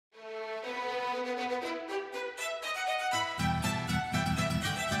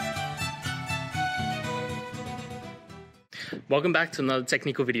Welcome back to another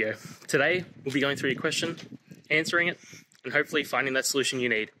technical video. Today, we'll be going through your question, answering it, and hopefully finding that solution you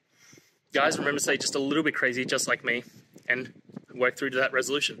need. Guys, remember to stay just a little bit crazy, just like me, and work through to that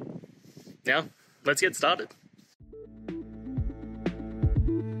resolution. Now, let's get started.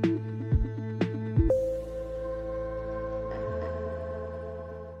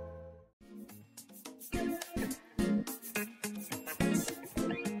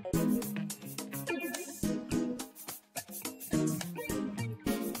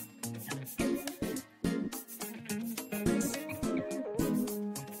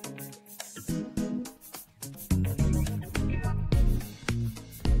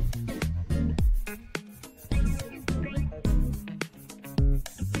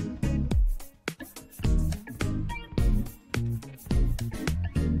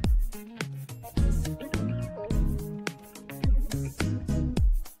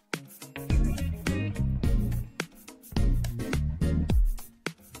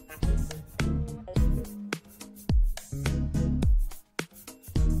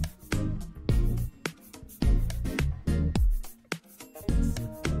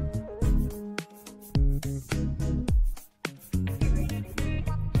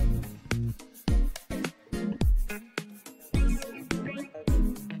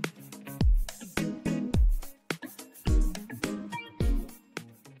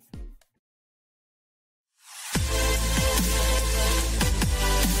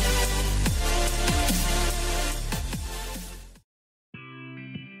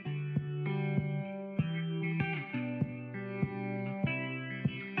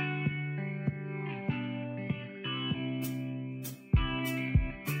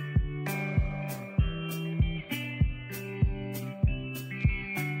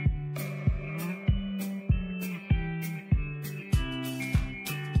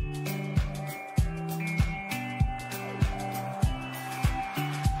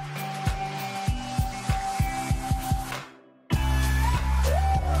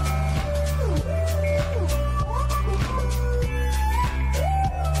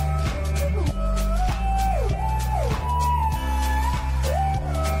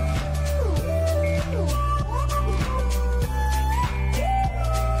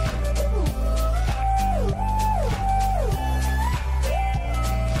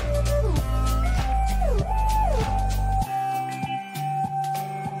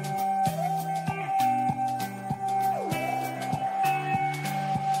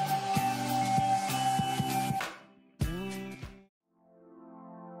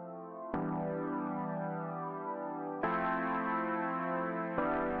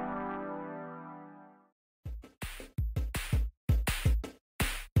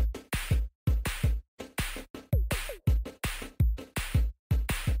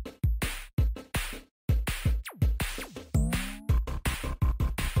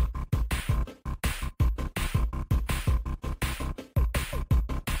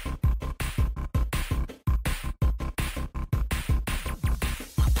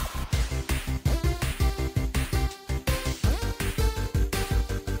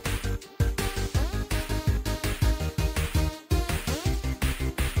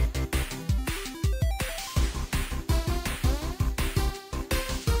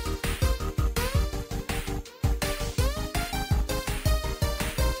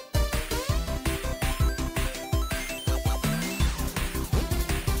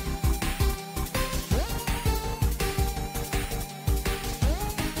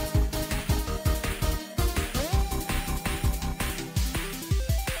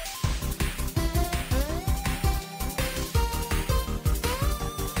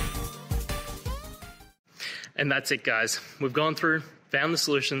 And that's it, guys. We've gone through, found the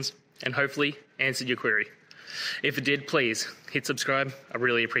solutions, and hopefully answered your query. If it did, please hit subscribe. I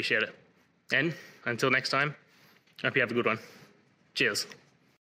really appreciate it. And until next time, I hope you have a good one. Cheers.